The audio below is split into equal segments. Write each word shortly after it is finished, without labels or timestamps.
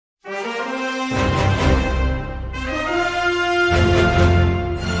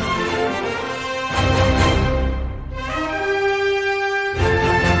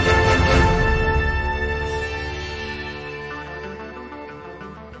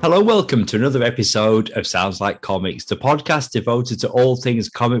Hello, welcome to another episode of Sounds Like Comics, the podcast devoted to all things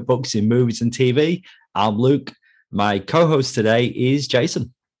comic books in movies and TV. I'm Luke. My co-host today is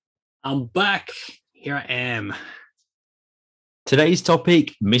Jason. I'm back. Here I am. Today's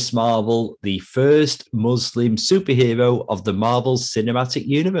topic, Miss Marvel, the first Muslim superhero of the Marvel Cinematic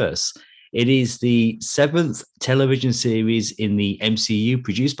Universe. It is the seventh television series in the MCU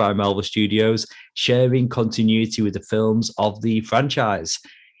produced by Marvel Studios, sharing continuity with the films of the franchise.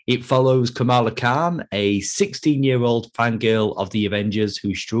 It follows Kamala Khan, a 16-year-old fangirl of the Avengers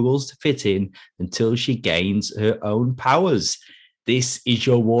who struggles to fit in until she gains her own powers. This is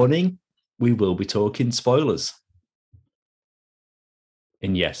your warning. We will be talking spoilers.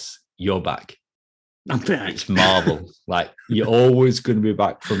 And yes, you're back. I'm back. It's Marvel. Like, you're always going to be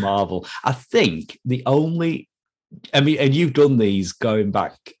back for Marvel. I think and you've done these going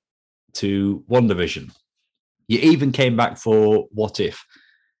back to WandaVision. You even came back for What If.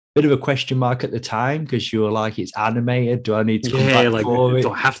 Bit of a question mark at the time because you were like, it's animated. Do I need to come back for it?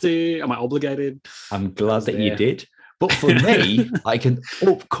 Do I have to? Am I obligated? I'm glad that you did. But for me, like an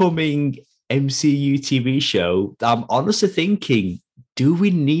upcoming MCU TV show, I'm honestly thinking, do we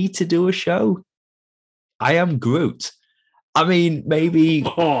need to do a show? I am Groot. I mean, maybe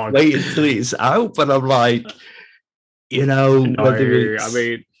wait until it's out, but I'm like,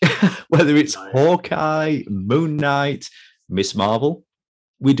 whether it's Hawkeye, Moon Knight, Miss Marvel,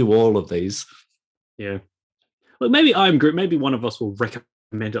 we do all of these. Yeah. Well, maybe I'm Groot. Maybe one of us will recommend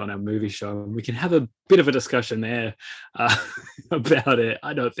it on our movie show and we can have a bit of a discussion there about it.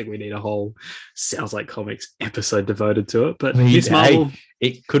 I don't think we need a whole Sounds Like Comics episode devoted to it, but Miss Marvel,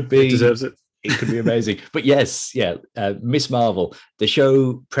 it could be, deserves it. It could be amazing. But yes, Miss Marvel, the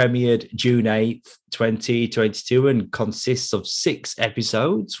show premiered June 8th, 2022 and consists of 6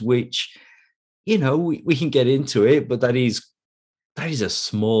 episodes, which, we can get into it, but that is a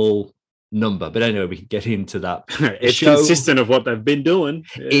small number. But anyway, we can get into that. It's consistent of what they've been doing.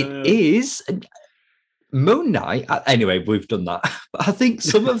 It is. Moon Knight, anyway, we've done that. But I think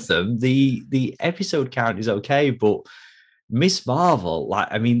some of them, the episode count is okay, but Miss Marvel,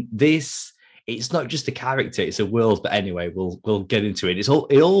 it's not just a character, it's a world. But anyway, we'll get into it. It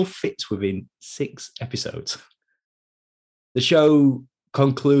all fits within 6 episodes. The show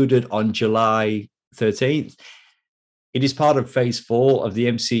concluded on July 13th. It is part of Phase 4 of the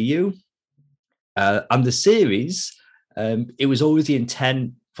MCU. And the series, it was always the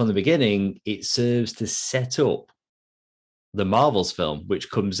intent from the beginning, it serves to set up the Marvels film,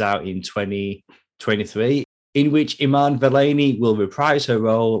 which comes out in 2023, in which Iman Vellani will reprise her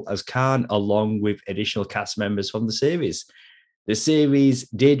role as Khan, along with additional cast members from the series. The series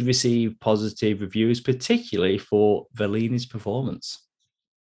did receive positive reviews, particularly for Vellani's performance.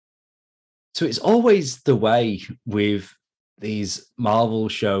 So it's always the way with these Marvel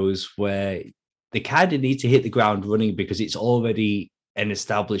shows where they kind of need to hit the ground running because it's already an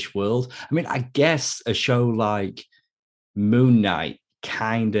established world. I mean, I guess a show like Moon Knight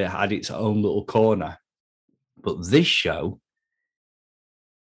kind of had its own little corner. But this show,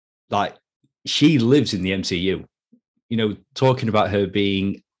 she lives in the MCU. Talking about her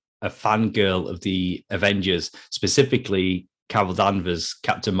being a fangirl of the Avengers, specifically Carol Danvers,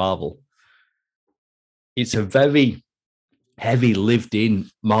 Captain Marvel. It's a very heavy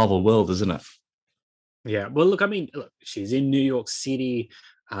lived-in Marvel world, isn't it? Yeah. Well, look, she's in New York City.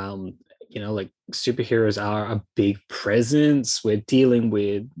 Superheroes are a big presence. We're dealing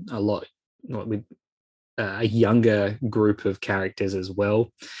with a younger group of characters as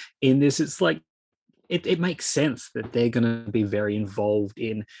well. In this, it's like it makes sense that they're going to be very involved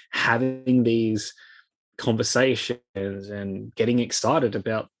in having these conversations and getting excited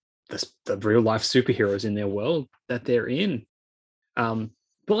about the real life superheroes in their world that they're in.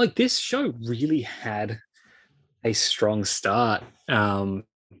 But this show really had a strong start. And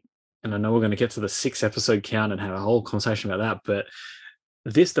I know we're going to get to the 6 episode count and have a whole conversation about that. But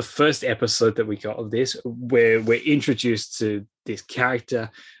the first episode that we got of this, where we're introduced to this character,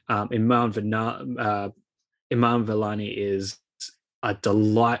 Iman Vellani is a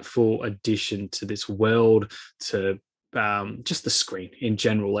delightful addition to this world, to just the screen in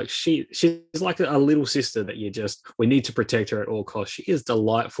general. She's like a little sister that we need to protect her at all costs. She is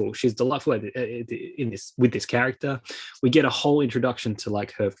delightful. She's delightful with this character. We get a whole introduction to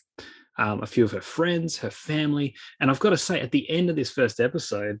her, a few of her friends, her family, and I've got to say, at the end of this first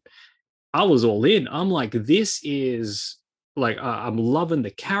episode, I was all in. I'm like, this is I'm loving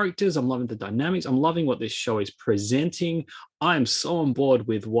the characters. I'm loving the dynamics. I'm loving what this show is presenting. I am so on board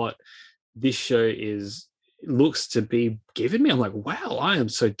with what this show looks to be giving me. I'm like, wow, I am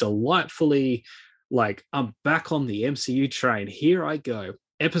so delightfully I'm back on the MCU train. Here I go.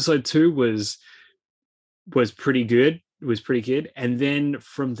 episode 2 was pretty good. It was pretty good. And then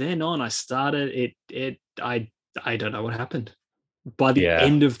from then on, I started it. I don't know what happened. By the Yeah.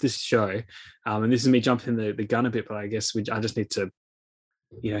 end of this show, and this is me jumping the gun a bit, but I guess I just need to,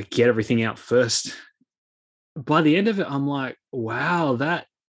 get everything out first. By the end of it, I'm like, wow, that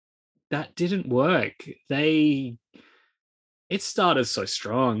didn't work. It started so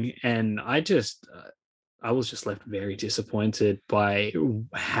strong, and I was just left very disappointed by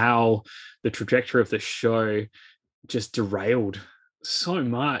how the trajectory of the show just derailed so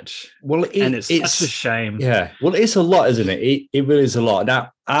much. Well, and it's such a shame. Yeah. Well, it's a lot, isn't it? It really is a lot.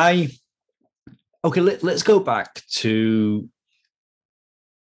 Now, let's go back to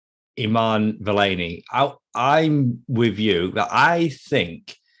Iman Vellani. I'm with you that I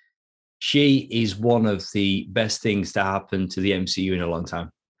think she is one of the best things to happen to the MCU in a long time.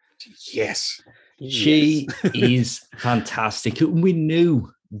 Yes. She is fantastic. We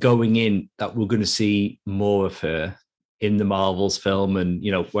knew going in that we're going to see more of her in the Marvels film and,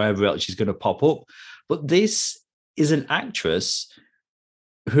 wherever else she's going to pop up. But this is an actress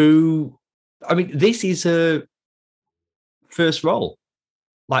who, this is her first role,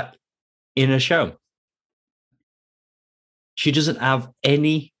 like in a show. She doesn't have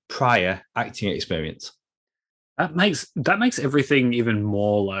any prior acting experience. That makes everything even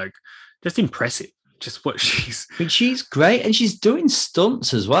more like just impressive. Just what she's great, and she's doing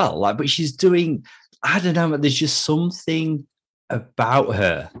stunts as well. But she's doing, I don't know, there's just something about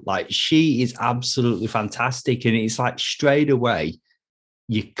her. She is absolutely fantastic, and it's like straight away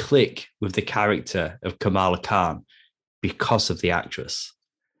you click with the character of Kamala Khan because of the actress.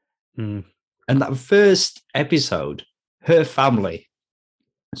 Mm. And that first episode, her family,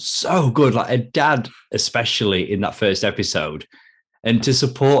 so good. Like a dad, especially in that first episode. And to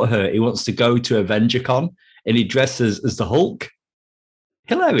support her, he wants to go to AvengerCon and he dresses as the Hulk.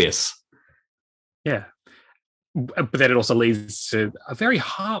 Hilarious. Yeah. But then it also leads to a very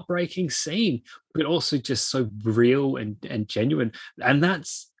heartbreaking scene, but also just so real and genuine. And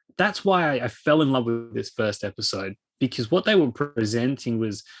that's why I fell in love with this first episode, because what they were presenting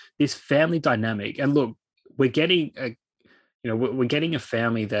was this family dynamic. And look, we're getting a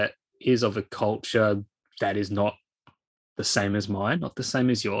family that is of a culture that is not the same as mine, not the same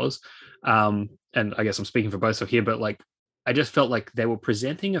as yours. And I guess I'm speaking for both of here, but I just felt like they were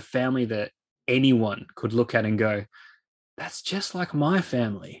presenting a family that anyone could look at and go, that's just like my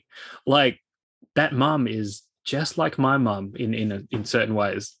family. Like that mum is just like my mum in certain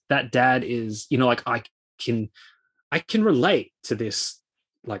ways. That dad is, I can relate to this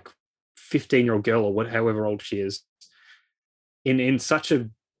 15-year-old girl or however old she is in such a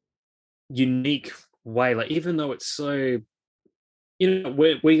unique way. Even though it's so,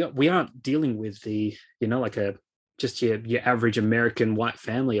 we aren't dealing with the, just your average American white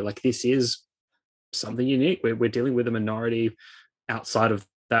family. This is something unique. We're dealing with a minority outside of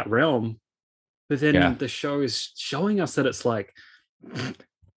that realm. But then the show is showing us that it's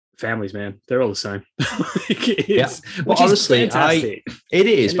families, man, they're all the same. Well, honestly, it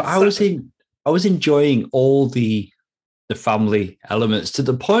is. But I was enjoying all the family elements to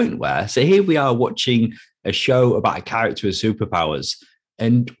the point where, so here we are watching a show about a character with superpowers,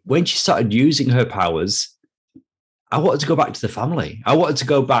 and when she started using her powers, I wanted to go back to the family. I wanted to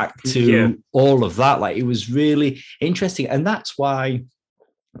go back to all of that. It was really interesting. And that's why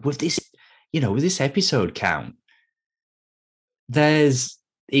with this, with this episode count,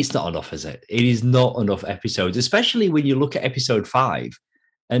 it's not enough, is it? It is not enough episodes, especially when you look at episode 5.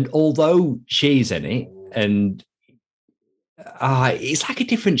 And although she's in it, and it's like a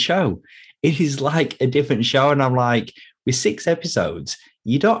different show. It is like a different show. And I'm like, with 6 episodes,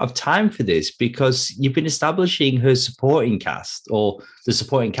 you don't have time for this because you've been establishing her supporting cast or the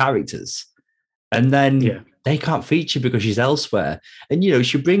supporting characters. And then they can't feature because she's elsewhere. And,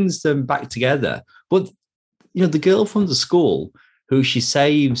 she brings them back together. But, the girl from the school who she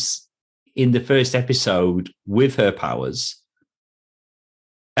saves in the first episode with her powers,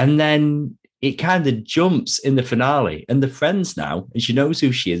 and then it kind of jumps in the finale and the friends now, and she knows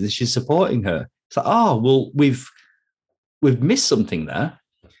who she is and she's supporting her. It's like, oh, well, we've missed something there.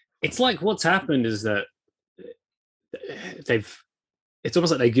 It's like what's happened is that it's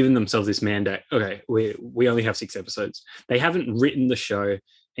almost like they've given themselves this mandate. Okay, we only have 6 episodes. They haven't written the show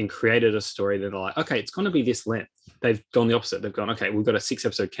and created a story that are like, okay, it's going to be this length. They've gone the opposite. They've gone, okay, we've got a 6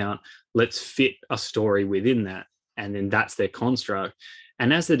 episode count. Let's fit a story within that. And then that's their construct.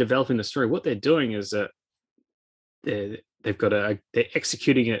 And as they're developing the story, what they're doing is that they're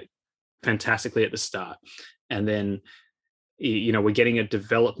executing it fantastically at the start. And then, we're getting a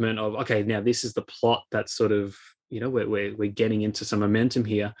development of, okay, now this is the plot that's sort of, we're getting into some momentum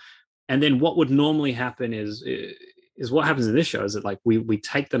here. And then what would normally happen is what happens in this show is that like we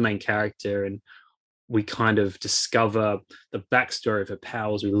take the main character and we kind of discover the backstory of her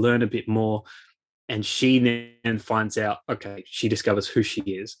powers. We learn a bit more, and she then finds out, okay, she discovers who she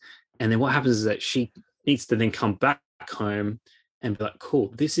is. And then what happens is that she needs to then come back home and be like,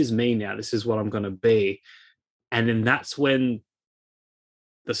 cool, this is me now. This is what I'm going to be. And then that's when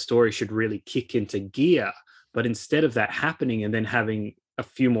the story should really kick into gear. But instead of that happening and then having a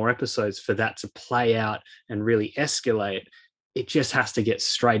few more episodes for that to play out and really escalate, it just has to get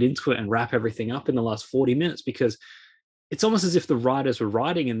straight into it and wrap everything up in the last 40 minutes, because it's almost as if the writers were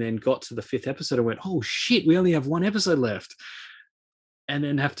writing and then got to the 5th episode and went, oh shit, we only have 1 episode left, and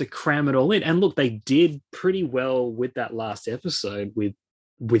then have to cram it all in. And look, they did pretty well with that last episode with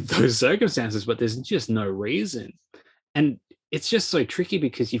those circumstances, but there's just no reason. And it's just so tricky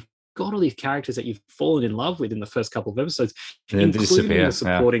because you've got all these characters that you've fallen in love with in the first couple of episodes, including the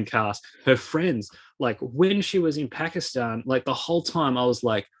supporting cast, her friends. Like when she was in Pakistan, like the whole time I was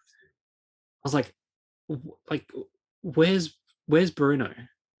like, where's Bruno?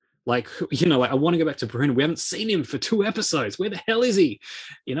 Like, like I want to go back to Bruno. We haven't seen him for 2 episodes. Where the hell is he?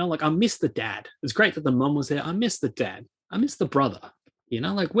 Like I miss the dad. It's great that the mum was there. I miss the dad. I miss the brother.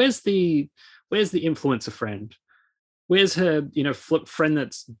 Like where's the influencer friend? Where's her, flip friend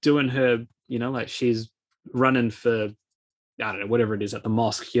that's doing her, like she's running for, I don't know, whatever it is at the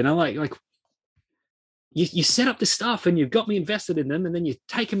mosque, like you set up this stuff and you've got me invested in them, and then you're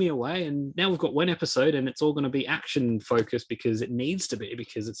taking me away, and now we've got 1 episode and it's all going to be action focused because it needs to be,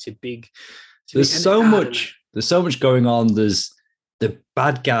 because it's your big. There's so much going on. There's the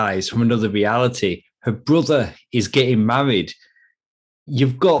bad guys from another reality. Her brother is getting married.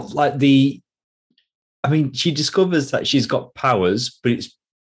 You've got like she discovers that she's got powers, but it's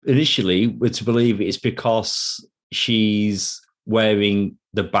initially we're to believe it's because she's wearing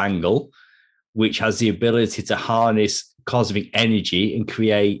the bangle, which has the ability to harness cosmic energy and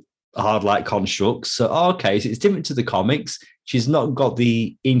create hard-like constructs. So, okay, so it's different to the comics. She's not got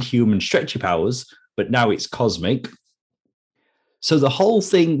the inhuman stretchy powers, but now it's cosmic. So the whole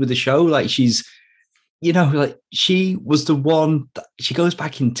thing with the show, like she's, like she was the one that she goes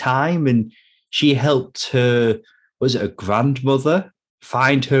back in time and she helped her, was it a grandmother,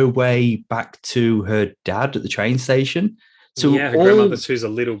 find her way back to her dad at the train station. So her grandmother, who's a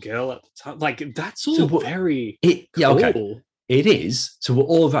little girl at the time. Like that's all very cool. Okay. It is. So we're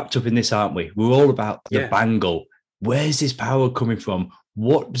all wrapped up in this, aren't we? We're all about the bangle. Where's this power coming from?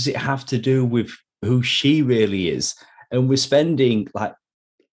 What does it have to do with who she really is? And we're spending like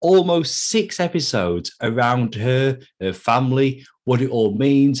almost 6 episodes around her family, what it all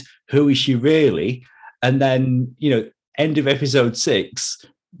means, who is she really? And then, end of episode 6,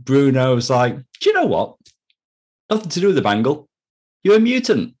 Bruno's like, do you know what? Nothing to do with the bangle. You're a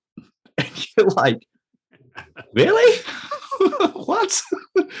mutant. And you're like, really? What?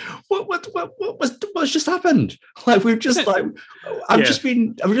 What's just happened? Like we've just like I've just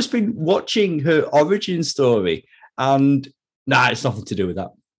been watching her origin story, and it's nothing to do with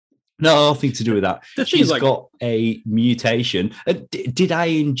that. Nothing to do with that. She's got a mutation. Did I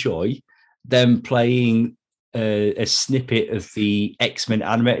enjoy them playing a snippet of the X-Men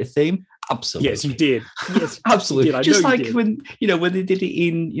animated theme? Absolutely. Yes, you did. Yes, absolutely. Just like when they did it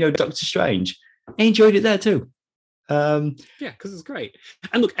in Doctor Strange, I enjoyed it there too. Because it's great.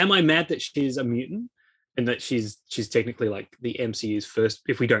 And look, am I mad that she's a mutant and that she's technically like the MCU's first,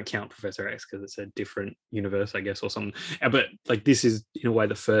 if we don't count Professor X because it's a different universe, I guess, or something. But like this is in a way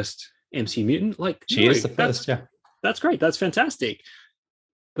the first MCU mutant. Like she is the first. Yeah, that's great. That's fantastic.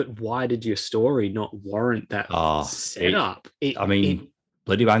 But why did your story not warrant that setup?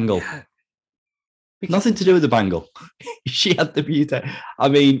 Bloody bangle. Yeah. Nothing to do with the bangle. She had the mutant. I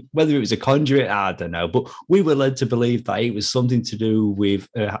mean, whether it was a conduit, I don't know. But we were led to believe that it was something to do with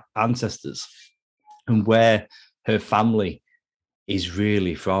her ancestors and where her family is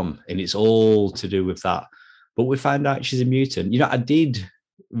really from. And it's all to do with that. But we found out she's a mutant. I did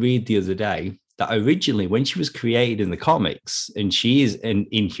read the other day that originally when she was created in the comics, and she is an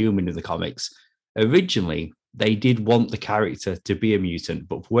Inhuman in the comics, originally they did want the character to be a mutant,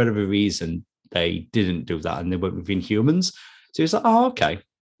 but for whatever reason, they didn't do that and they went with Inhumans. So it's like, oh, okay.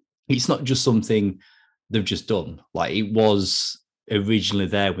 It's not just something they've just done. Like it was originally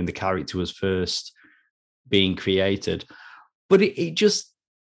there when the character was first being created. But it just,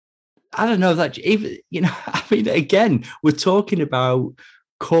 I don't know, that even, I mean, again, we're talking about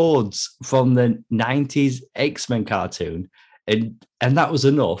chords from the 90s X-Men cartoon. And that was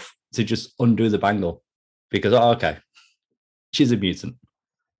enough to just undo the bangle because, okay, she's a mutant.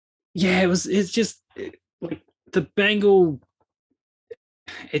 Yeah, it's just like the bangle,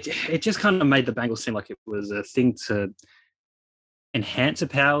 it just kind of made the bangle seem like it was a thing to enhance her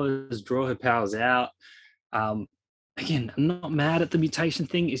powers, draw her powers out. Again, I'm not mad at the mutation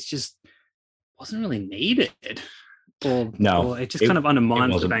thing. It's just wasn't really needed, No, or it just kind of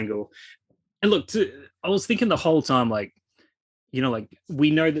undermines the wasn't. bangle. And look, I was thinking the whole time, like, like we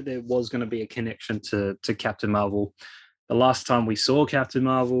know that there was going to be a connection to Captain Marvel. The last time we saw Captain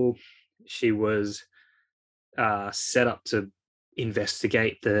Marvel, she was set up to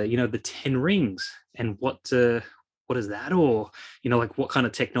investigate the 10 rings and what is that, or like what kind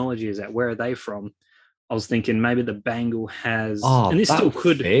of technology is that? Where are they from? I was thinking maybe the bangle has, and this still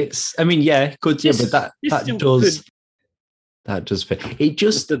could fits. I mean, yeah, could yeah, but that does fit. It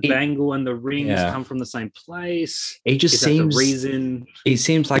just the bangle and the rings come from the same place. It just seems the reason. It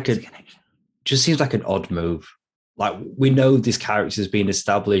seems like just seems like an odd move. Like, we know this character has been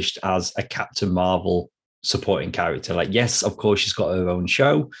established as a Captain Marvel supporting character. Like, yes, of course, she's got her own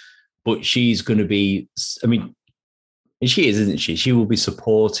show, but she's going to be, I mean, she is, isn't she? She will be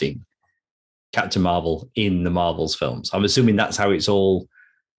supporting Captain Marvel in the Marvels films. I'm assuming that's how it's all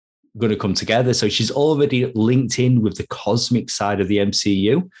going to come together. So she's already linked in with the cosmic side of the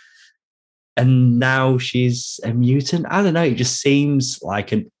MCU. And now she's a mutant. I don't know. It just seems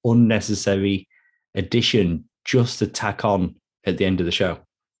like an unnecessary addition just to tack on at the end of the show.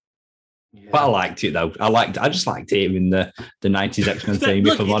 Yeah. But I liked it though. I just liked it in the 90s X-Men theme,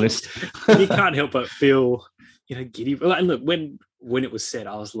 if I'm honest. You can't help but feel, giddy. Like, look, when it was said,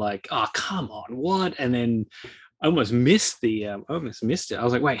 I was like, oh, come on, what? And then I almost missed it. I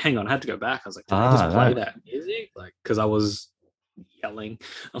was like, wait, hang on. I had to go back. I was like, did I just play that music? Like, because I was yelling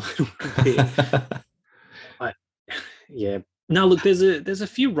a little bit. But yeah. No, look, there's a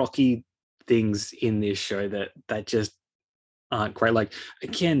few rocky things in this show that just aren't great. Like,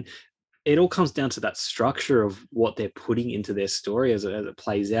 again, it all comes down to that structure of what they're putting into their story as it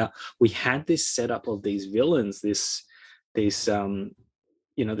plays out. We had this setup of these villains, this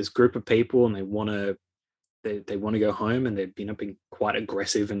group of people, and they want to go home, and they've been quite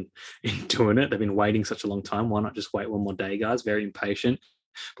aggressive in doing it. They've been waiting such a long time. Why not just wait one more day, guys? Very impatient.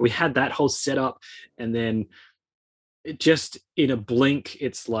 But we had that whole setup, and then it just in a blink,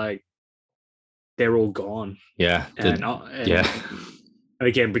 it's like they're all gone. Yeah. And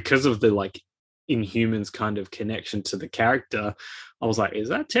again, because of the like Inhumans kind of connection to the character, I was like, is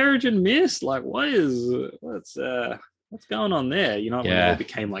that Terrigen Mist? Like, what's going on there? When it all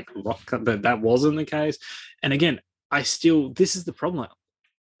became like rock, that wasn't the case. And again, this is the problem.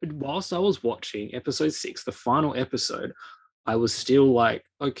 Like, whilst I was watching episode 6, the final episode, I was still like,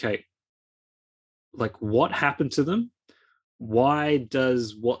 okay, like, what happened to them? Why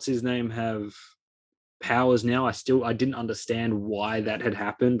does what's his name have powers now? I didn't understand why that had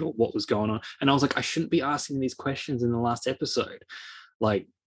happened or what was going on. And I was like, I shouldn't be asking these questions in the last episode. Like,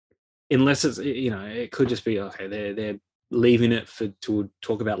 unless it's, it could just be, okay, they're leaving it to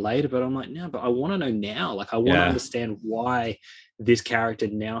talk about later. But I'm like, no, but I want to know now. Like, I want to understand why this character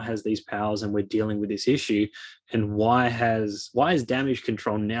now has these powers and we're dealing with this issue. And why is Damage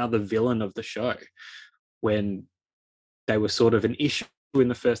Control now the villain of the show when they were sort of an issue in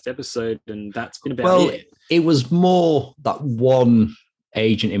the first episode, and that's been about it. It was more that one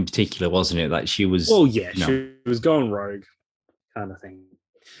agent in particular, wasn't it? That she was. Oh yeah, she was going rogue, kind of thing.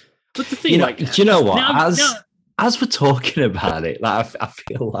 But the thing, do you know what? As we're talking about it, like, I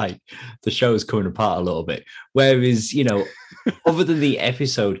feel like the show is coming apart a little bit. Whereas, other than the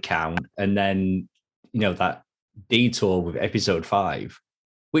episode count, and then that detour with episode 5,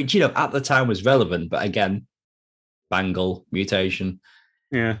 which at the time was relevant, but again, bangle, mutation.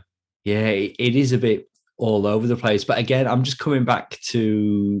 Yeah, it is a bit all over the place. But again, I'm just coming back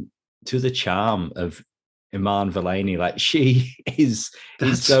to the charm of Iman Vellani. Like, she is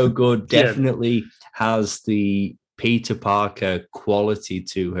so good. Definitely has the Peter Parker quality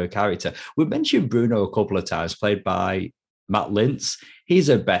to her character. We mentioned Bruno a couple of times, played by Matt Lintz. He's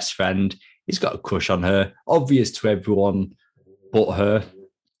her best friend. He's got a crush on her, obvious to everyone but her.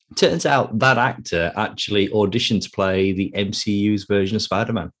 Turns out that actor actually auditioned to play the MCU's version of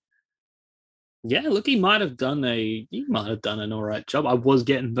Spider-Man. Yeah, look, he might have done an all right job. I was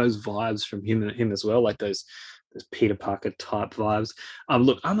getting those vibes from him as well, like those Peter Parker type vibes.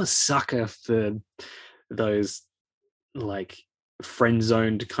 Look, I'm a sucker for those like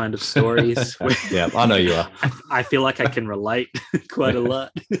friend-zoned kind so stories. Yeah, I know you are. I feel like I can relate quite a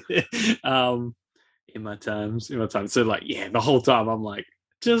lot in my times. So like, yeah, the whole time I'm like,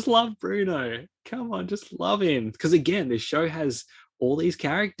 just love Bruno. Come on, just love him. Because again, this show has all these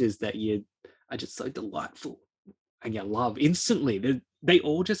characters that are just so delightful and you love instantly. They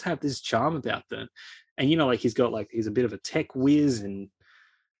all just have this charm about them. And like he's a bit of a tech whiz, and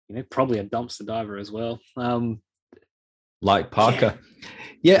probably a dumpster diver as well. Like Parker.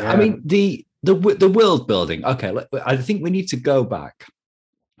 Yeah, I mean the world building. Okay, I think we need to go back.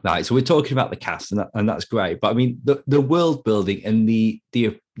 Right, so we're talking about the cast, and that's great. But I mean, the world building and the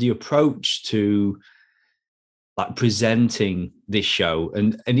approach to like presenting this show,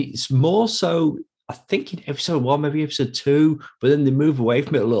 and it's more so, I think, in episode 1, maybe episode 2, but then they move away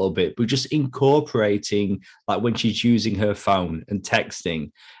from it a little bit. But just incorporating like when she's using her phone and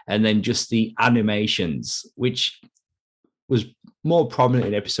texting, and then just the animations, which was more prominent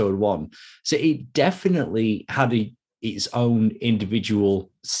in episode 1. So it definitely had its own individual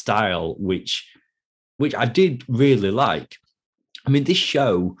style, which I did really like. I mean, this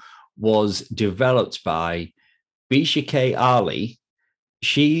show was developed by Bisha K. Ali.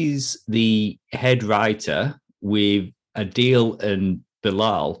 She's the head writer with Adil and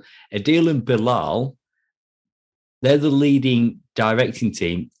Bilal. Adil and Bilal, they're the leading directing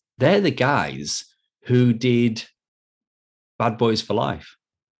team. They're the guys who did Bad Boys for Life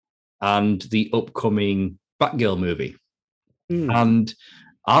and the upcoming Batgirl movie. And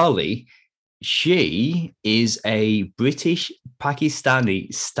Ali, she is a British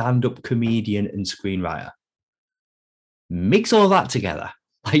Pakistani stand-up comedian and screenwriter. Mix all that together,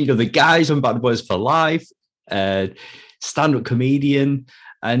 like, the guys on Bad Boys for Life, stand-up comedian,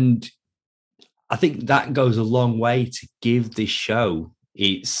 and I think that goes a long way to give this show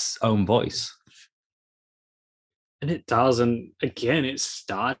its own voice. And it does, and again, it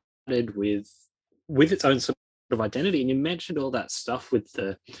started with its own sort of identity. And you mentioned all that stuff with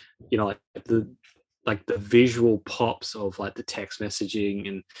the, like the visual pops of like the text messaging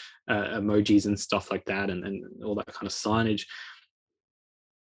and emojis and stuff like that, and all that kind of signage.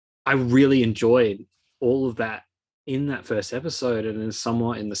 I really enjoyed all of that in that first episode, and then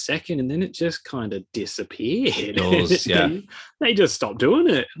somewhat in the second, and then it just kind of disappeared. Yeah. They just stopped doing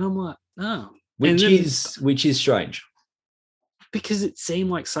it, and I'm like, oh. Which is strange, because it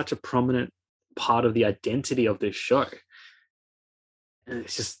seemed like such a prominent part of the identity of this show, and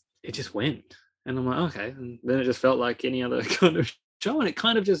it just went, and I'm like, okay. And then it just felt like any other kind of show, and it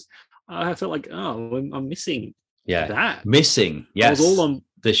kind of just, I felt like, oh, I'm missing that. Missing, yes. I was all on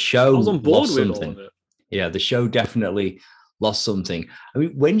the show. I was on board with something. all of it. Yeah, the show definitely lost something. I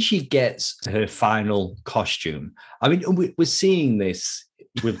mean, when she gets her final costume, I mean, we're seeing this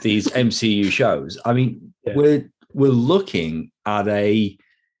with these MCU shows. I mean, we're looking at a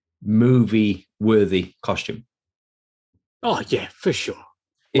movie-worthy costume. Oh yeah, for sure.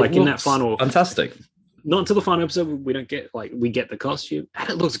 Like in that final, fantastic. Not until the final episode we don't get we get the costume, and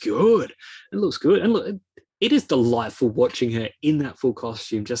it looks good. It looks good, and look, it is delightful watching her in that full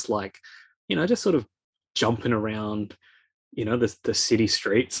costume, just like, just sort of jumping around, the city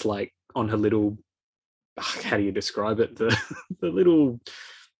streets, like on her little, how do you describe it? The little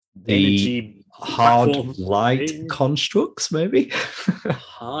energy hard light constructs, maybe.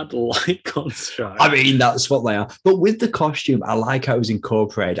 Hard light constructs. I mean, that's what they are. But with the costume, I like how it was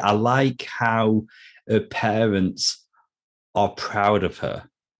incorporated. I like how her parents are proud of her,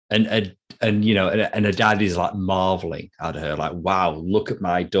 and her dad is like marveling at her, like, wow, look at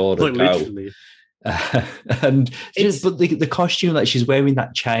my daughter go. Literally. And but the costume that she's wearing,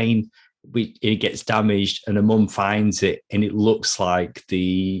 that chain, it gets damaged, and her mum finds it, and it looks like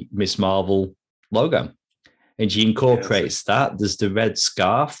the Miss Marvel logo, and she incorporates that. There's the red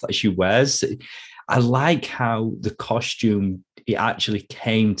scarf that she wears. I like how the costume, it actually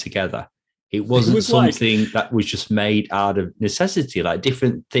came together. It wasn't something that was just made out of necessity. Like,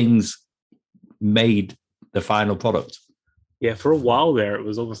 different things made the final product. Yeah, for a while there, it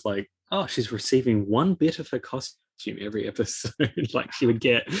was almost like, oh, she's receiving one bit of her costume every episode. Like, she would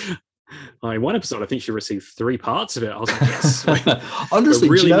get, in one episode, I think she received 3 parts of it. I was like, yes. Honestly,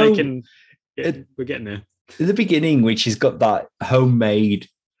 we're really making, we're getting there. In the beginning, when she's got that homemade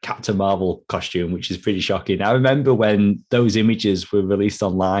Captain Marvel costume, which is pretty shocking. I remember when those images were released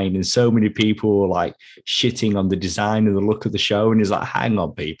online, and so many people were like shitting on the design and the look of the show. And it's like, hang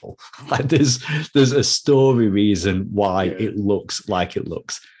on, people. Like, there's a story reason why it looks like it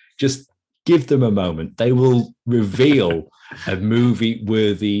looks. Just give them a moment. They will reveal a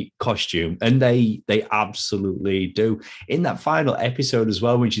movie-worthy costume, and they absolutely do. In that final episode as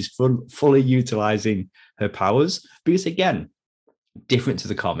well, when she's fully utilizing her powers, because again, different to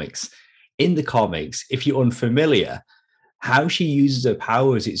the comics. In the comics, if you're unfamiliar, how she uses her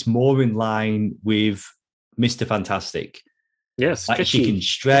powers, it's more in line with Mr. Fantastic. Yes, like she can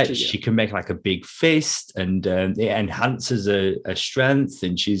stretch, she can make like a big fist, and it enhances her strength,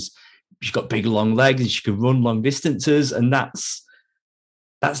 and she's got big long legs, and she can run long distances, and that's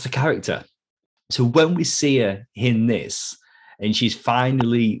the character. So when we see her in this, and she's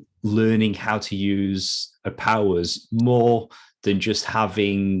finally learning how to use her powers more than just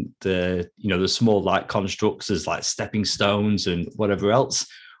having the small like constructs as like stepping stones and whatever else.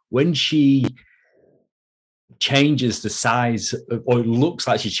 When she changes the size, or it looks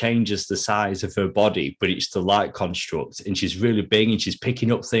like she changes the size of her body, but it's the light construct, and she's really big and she's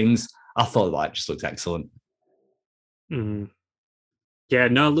picking up things. I thought that just looked excellent. Mm. Yeah,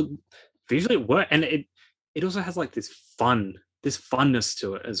 no, look, visually it worked, and it also has like this funness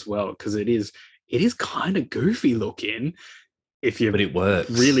to it as well, because it is kind of goofy looking but it works.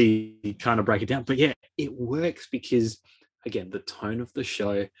 Really kind of break it down. But yeah, it works because, again, the tone of the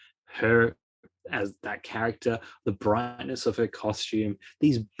show, her as that character, the brightness of her costume,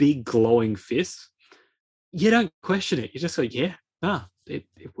 these big glowing fists, you don't question it. You just go, yeah, it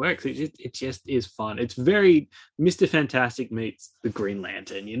works. It just is fun. It's very Mr. Fantastic meets the Green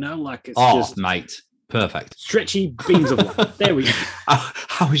Lantern, like it's just mate. Perfect. Stretchy beams of light. There we go.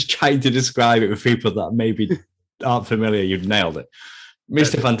 I was trying to describe it with people that maybe aren't familiar. You've nailed it.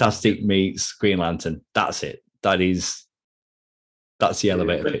 Mr. Fantastic meets Green Lantern. That's it. That's the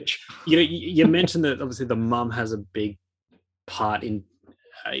elevator pitch. You mentioned that obviously the mum has a big part in,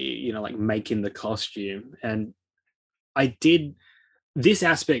 like making the costume. And I did this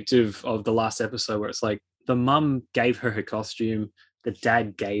aspect of the last episode where it's like the mum gave her costume, the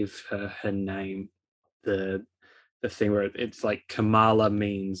dad gave her name. The thing where it's like Kamala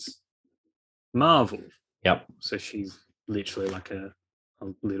means Marvel. Yep. So she's literally like a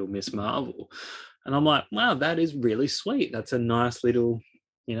little Miss Marvel. And I'm like, wow, that is really sweet. That's a nice little,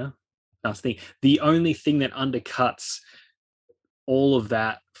 nice thing. The only thing that undercuts all of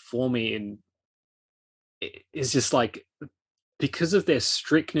that for me is just like, because of their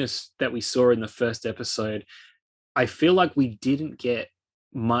strictness that we saw in the first episode, I feel like we didn't get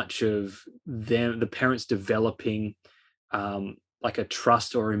much of them, the parents developing like a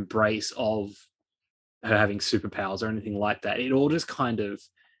trust or embrace of her having superpowers or anything like that. It all just kind of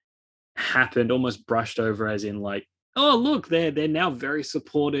happened, almost brushed over, as in like, oh look, they're now very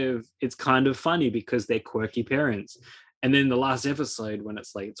supportive. It's kind of funny because they're quirky parents. And then the last episode, when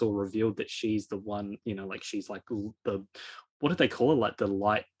it's like it's all revealed that she's the one, like she's like the, what did they call her, like the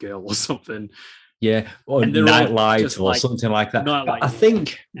light girl or something. Yeah, or nightlight or like, something like that. I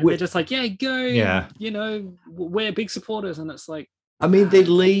think they're just like, yeah, go. Yeah, we're big supporters, and it's like, I mean, they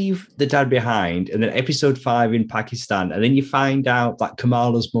leave the dad behind, and then episode 5 in Pakistan, and then you find out that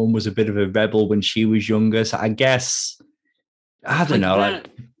Kamala's mum was a bit of a rebel when she was younger. So I guess I don't know.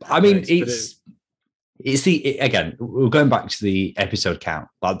 Again, we're going back to the episode count.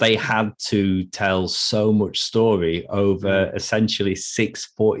 Like they had to tell so much story over essentially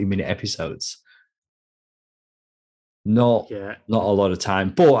 6 40-minute episodes. Not a lot of time,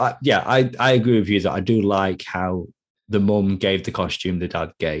 but I agree with you that I do like how the mum gave the costume, the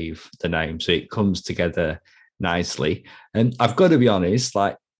dad gave the name, so it comes together nicely. And I've got to be honest,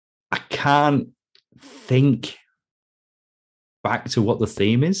 like I can't think back to what the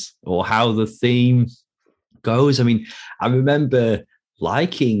theme is or how the theme goes. I mean, I remember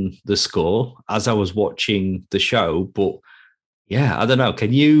liking the score as I was watching the show, but yeah, I don't know.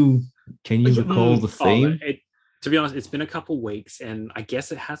 Can you recall the theme? To be honest, it's been a couple weeks, and I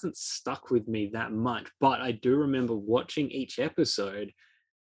guess it hasn't stuck with me that much. But I do remember watching each episode,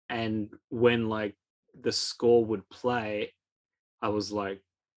 and when like the score would play, I was like,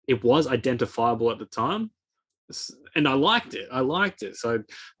 it was identifiable at the time, and I liked it. So that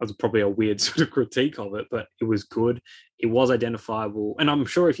was probably a weird sort of critique of it, but it was good. It was identifiable, and I'm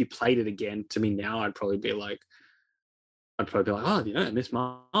sure if you played it again to me now, I'd probably be like, oh, Miss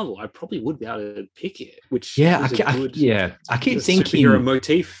Marvel, I probably would be able to pick it. Which I keep thinking superhero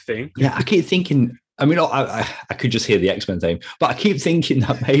motif thing. Yeah, I keep thinking. I mean, I could just hear the X-Men theme, but I keep thinking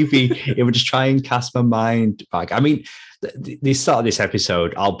that maybe it would just try and cast my mind back. I mean, the start of this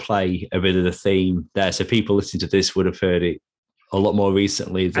episode, I'll play a bit of the theme there, so people listening to this would have heard it a lot more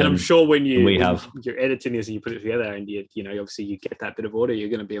recently than. And I'm sure when you're editing this and you put it together, and obviously you get that bit of audio, you're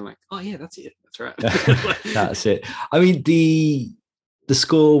going to be like, oh yeah, that's it, that's right. That's it. I mean, the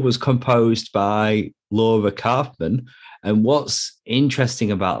score was composed by Laura Kaufman, and what's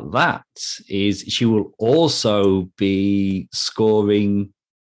interesting about that is she will also be scoring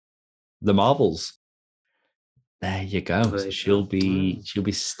the Marvels. There you go. So she'll be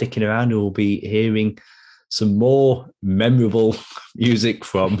sticking around, and we'll be hearing some more memorable music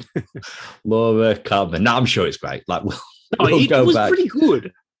from Laura Kaufman. Now, I'm sure it's great. Like it was pretty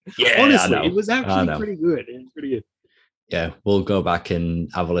good. Yeah, honestly, it was actually pretty good. It was pretty good. Yeah, we'll go back and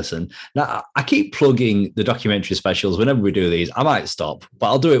have a listen. Now, I keep plugging the documentary specials whenever we do these. I might stop, but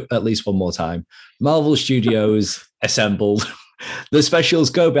I'll do it at least one more time. Marvel Studios Assembled. The specials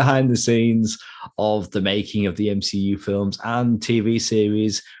go behind the scenes of the making of the MCU films and TV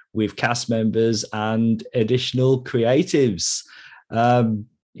series with cast members and additional creatives.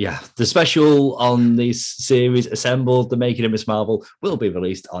 Yeah, the special on this series, Assembled, the making of Miss Marvel, will be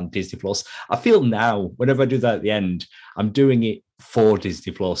released on Disney Plus. I feel now, whenever I do that at the end, I'm doing it for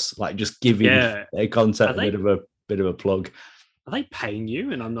Disney Plus, like just giving their content a bit of a plug. Are they paying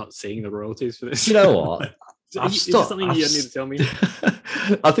you, and I'm not seeing the royalties for this? You know what? Is this something you need to tell me?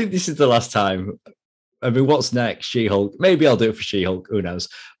 I think this is the last time. I mean, what's next? She-Hulk. Maybe I'll do it for She-Hulk. Who knows?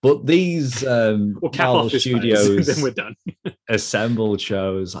 But these we'll cap Marvel off this Studios then we're done. assembled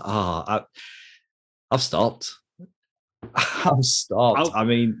shows. I've stopped. I've stopped. I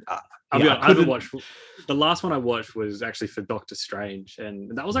mean, I haven't watched. The last one I watched was actually for Doctor Strange,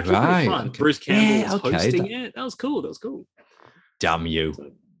 and that was actually pretty fun. Okay. Bruce Campbell was hosting it. That was cool. Damn you.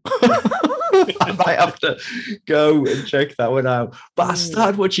 I might have to go and check that one out. But I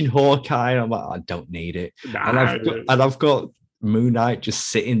started watching Hawkeye, and I'm like, I don't need it. And I've got Moon Knight just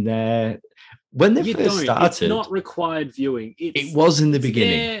sitting there. When they first started, it's not required viewing. It was in the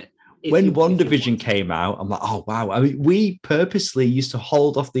beginning. When WandaVision came out, I'm like, oh wow. I mean, we purposely used to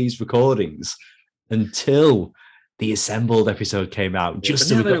hold off these recordings until the Assembled episode came out, just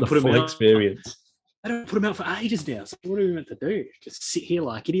so we got the full experience. I don't put them out for ages now. So what are we meant to do? Just sit here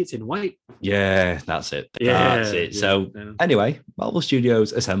like idiots and wait? Yeah, that's it. That's it. So anyway, Marvel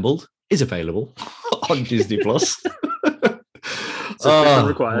Studios Assembled is available on Disney Plus.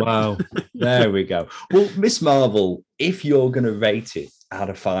 Required. Wow. There we go. Well, Miss Marvel, if you're going to rate it out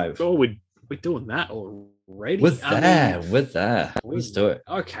of 5. Oh, we're doing that already. We're there. Let's do it.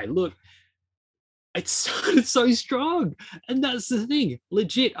 Okay, look. It started so strong, and that's the thing.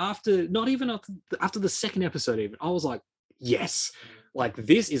 Legit, after the second episode, even I was like, yes, like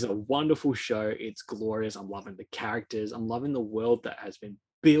this is a wonderful show. It's glorious. I'm loving the characters. I'm loving the world that has been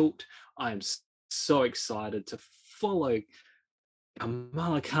built. I am so excited to follow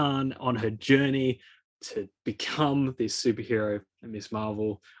Kamala Khan on her journey to become this superhero, Miss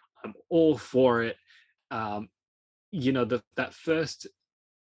Marvel. I'm all for it. That first.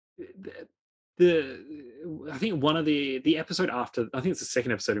 I think one of the episode after, I think it's the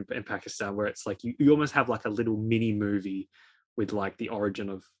second episode in Pakistan, where it's like you almost have like a little mini movie with like the origin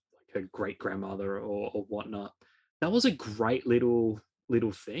of like her great grandmother or whatnot. That was a great little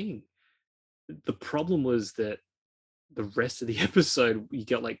thing. The problem was that the rest of the episode, you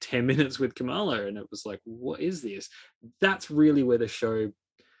got like 10 minutes with Kamala, and it was like, what is this? That's really where the show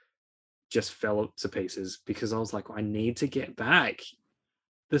just fell to pieces, because I was like, I need to get back.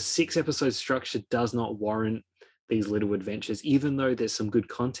 The 6-episode structure does not warrant these little adventures, even though there's some good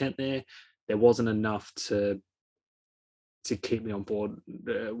content there. There wasn't enough to keep me on board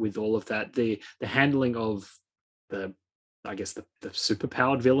with all of that. The handling of the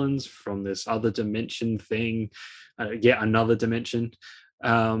superpowered villains from this other dimension thing, yet another dimension.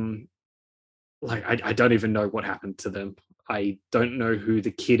 I don't even know what happened to them. I don't know who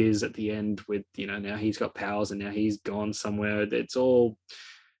the kid is at the end with, now he's got powers and now he's gone somewhere. It's all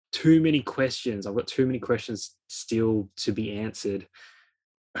too many questions. I've got too many questions still to be answered.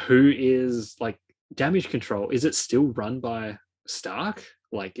 Who is like Damage Control? Is it still run by Stark?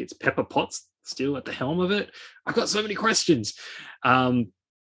 Like, it's Pepper Potts still at the helm of it? I've got so many questions. Well,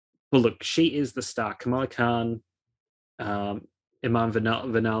 look, she is the Stark. Kamala Khan, Iman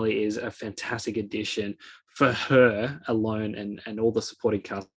Vellani is a fantastic addition. For her alone and all the supporting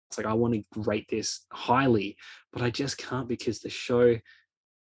cast, it's like, I want to rate this highly, but I just can't, because the show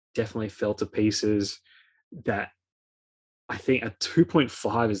definitely fell to pieces. That I think a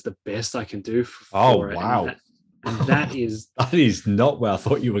 2.5 is the best I can do for it. Wow. And that is that is not where I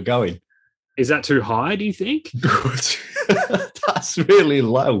thought you were going. Is that too high, do you think? That's really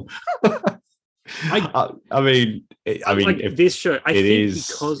low. I mean, this show, I think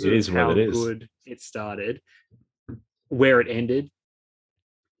because of how good it started, where it ended,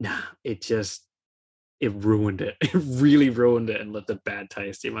 it ruined it. It really ruined it and left a bad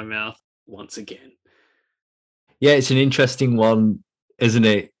taste in my mouth once again. Yeah, it's an interesting one, isn't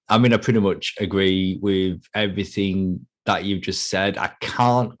it? I mean, I pretty much agree with everything that you've just said. I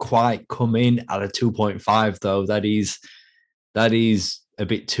can't quite come in at a 2.5 though. That is a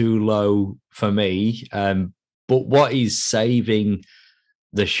bit too low for me. But what is saving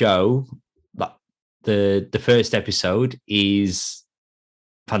the show, the first episode, is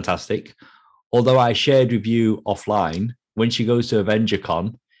fantastic. Although I shared with you offline, when she goes to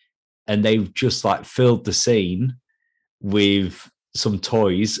AvengerCon and they've just like filled the scene with some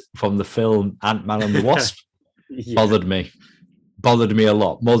toys from the film Ant-Man and the Wasp. Bothered me a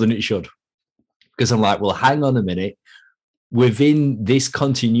lot, more than it should, because I'm like, well, hang on a minute, within this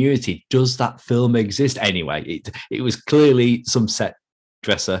continuity, does that film exist anyway? It was clearly some set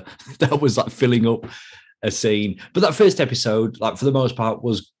dresser that was like filling up a scene. But that first episode, like for the most part,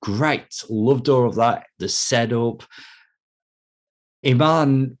 was great. Loved all of that, the setup.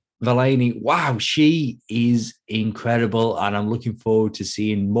 Iman Vellani, wow, she is incredible, and I'm looking forward to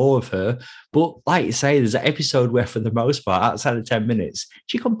seeing more of her. But like you say, there's an episode where, for the most part, outside of 10 minutes,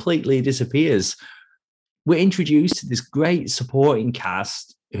 she completely disappears. We're introduced to this great supporting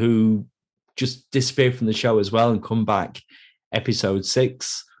cast who just disappear from the show as well and come back episode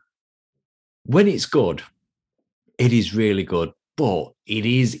 6. When it's good, it is really good, but it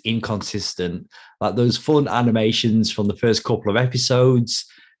is inconsistent. Like those fun animations from the first couple of episodes,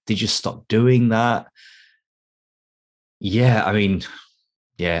 they just stopped doing that. Yeah, I mean,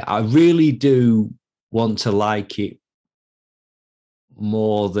 yeah, I really do want to like it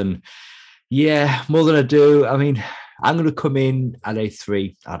more than I do. I mean, I'm going to come in at a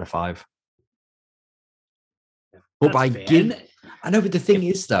 3 out of 5. But I know, but the thing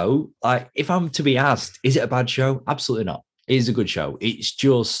is, though, like, if I'm to be asked, is it a bad show? Absolutely not. It is a good show. It's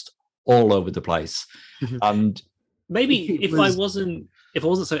just all over the place. And maybe if I wasn't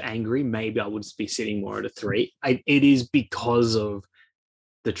so angry, maybe I would be sitting more at a 3. It is because of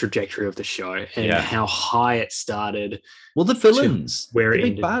the trajectory of the show and how high it started. Well, the villains, where it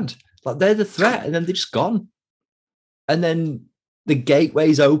big ended. Bad, like they're the threat, and then they're just gone. And then the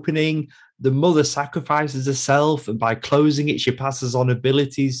gateway's opening. The mother sacrifices herself, and by closing it, she passes on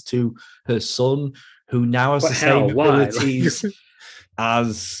abilities to her son, who now has the same abilities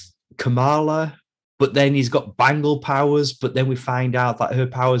as Kamala. But then he's got bangle powers. But then we find out that her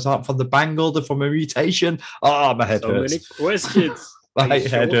powers aren't from the bangle; they're from a mutation. Oh, my head hurts. So many questions. My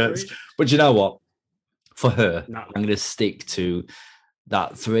head hurts. But you know what? For her, I'm going to stick to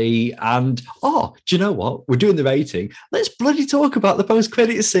that 3. And do you know what? We're doing the rating. Let's bloody talk about the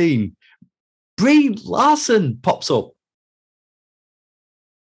post-credit scene. Brie Larson pops up.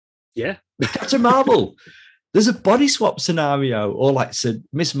 Yeah. Captain Marvel. There's a body swap scenario. Or like said,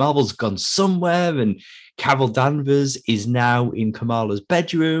 Miss Marvel's gone somewhere and Carol Danvers is now in Kamala's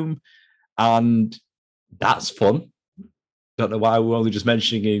bedroom. And that's fun. Don't know why we're only just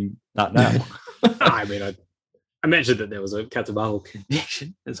mentioning that now. I mean, I mentioned that there was a Captain Marvel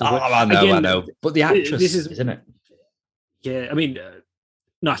connection. I know. But the actress, isn't it? Yeah, I mean,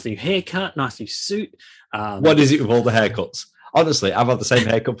 nice new haircut, nice new suit. What is it with all the haircuts? Honestly, I've had the same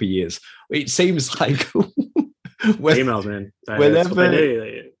haircut for years. It seems like females, man.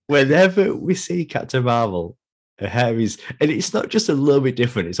 Whenever we see Captain Marvel, her hair is, and it's not just a little bit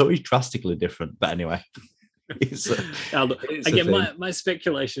different; it's always drastically different. But anyway, my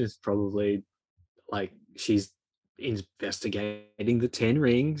speculation is probably like she's investigating the 10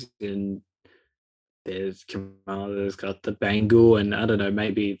 rings, and there's Kamala's got the bangle, and I don't know,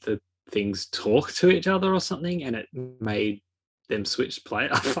 maybe the things talk to each other or something, and it made them switch play.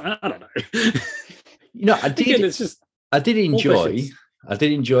 I don't know. You know, I did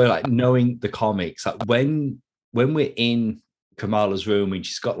enjoy like knowing the comics. Like when we're in Kamala's room and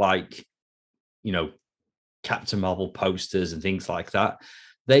she's got like, you know, Captain Marvel posters and things like that.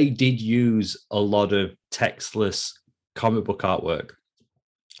 They did use a lot of textless comic book artwork,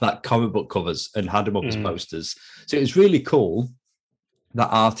 like comic book covers, and had them up as posters. So it was really cool that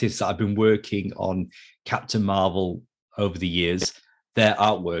artists that have been working on Captain Marvel over the years, their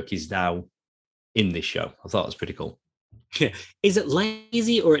artwork is now in this show. I thought it was pretty cool. Yeah. Is it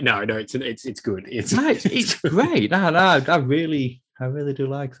lazy or no? It's good. It's nice. It's great. No, I really do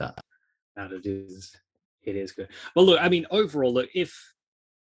like that. No, it is good. Well, look, I mean, overall, look, if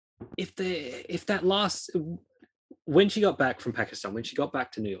that last, when she got back from Pakistan, when she got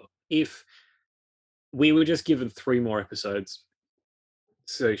back to New York, if we were just given 3 more episodes,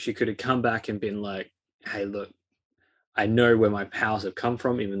 so she could have come back and been like, hey, look, I know where my powers have come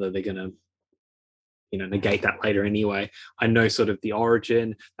from, even though they're going to, negate that later anyway. I know sort of the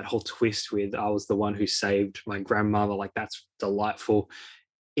origin, that whole twist with I was the one who saved my grandmother. Like, that's delightful.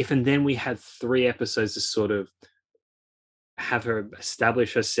 And then we had 3 episodes to sort of have her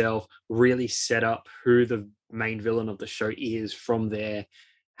establish herself, really set up who the main villain of the show is from there,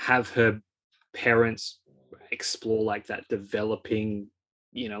 have her parents explore like that developing,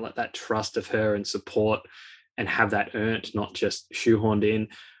 like that trust of her and support, and have that earned, not just shoehorned in.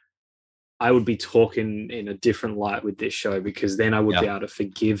 I would be talking in a different light with this show, because then I would be able to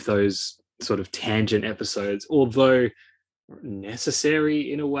forgive those sort of tangent episodes, although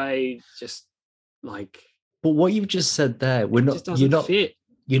necessary in a way, just like But what you've just said there, It just doesn't fit.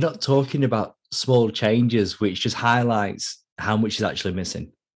 you're not talking about small changes, which just highlights how much is actually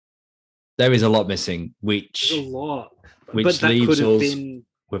missing. There is a lot missing, There's a lot. which But that could leaves have us been,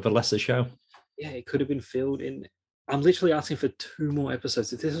 with a lesser show. yeah, it could have been filled in. I'm literally asking for 2 more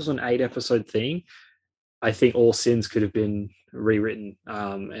episodes. If this was an 8-episode thing, I think all sins could have been rewritten,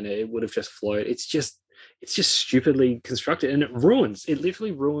 and it would have just flowed. It's just stupidly constructed, and it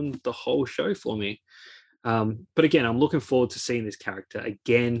literally ruined the whole show for me. But again, I'm looking forward to seeing this character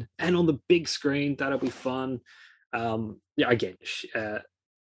again and on the big screen. That'll be fun. Yeah, again,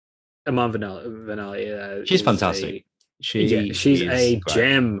 Iman Vellani. She's fantastic. She's a great.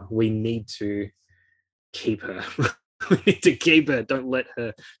 gem. We need to keep her. We need to keep her.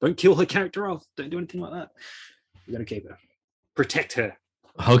 Don't kill her character off. Don't do anything like that. You gotta keep her. Protect her.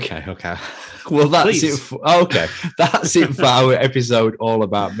 Okay. Well, that's it. That's it for our episode all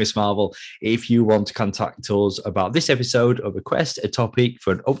about Miss Marvel. If you want to contact us about this episode or request a topic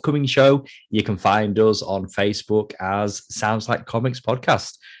for an upcoming show, you can find us on Facebook as Sounds Like Comics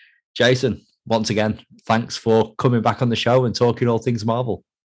Podcast. Jason, once again, thanks for coming back on the show and talking all things Marvel.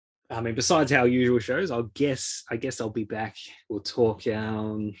 I mean, besides our usual shows, I guess I'll be back. We'll talk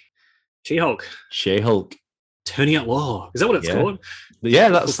She-Hulk. She-Hulk. Turning Out Law. Is that what it's called? Yeah,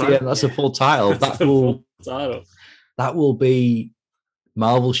 that's a full title. That will be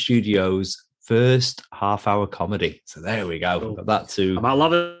Marvel Studios' first half-hour comedy. So there we go. Cool. Got that too. I might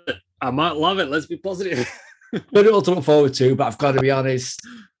love it. Let's be positive. But it will to look forward to. But I've got to be honest,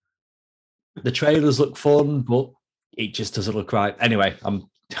 the trailers look fun, but it just doesn't look right. Anyway, I'm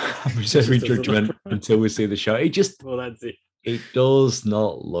reserving judgment until we see the show. Well, that's it. It does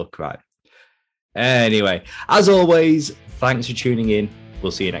not look right. Anyway, as always, thanks for tuning in.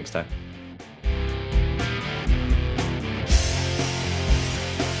 We'll see you next time.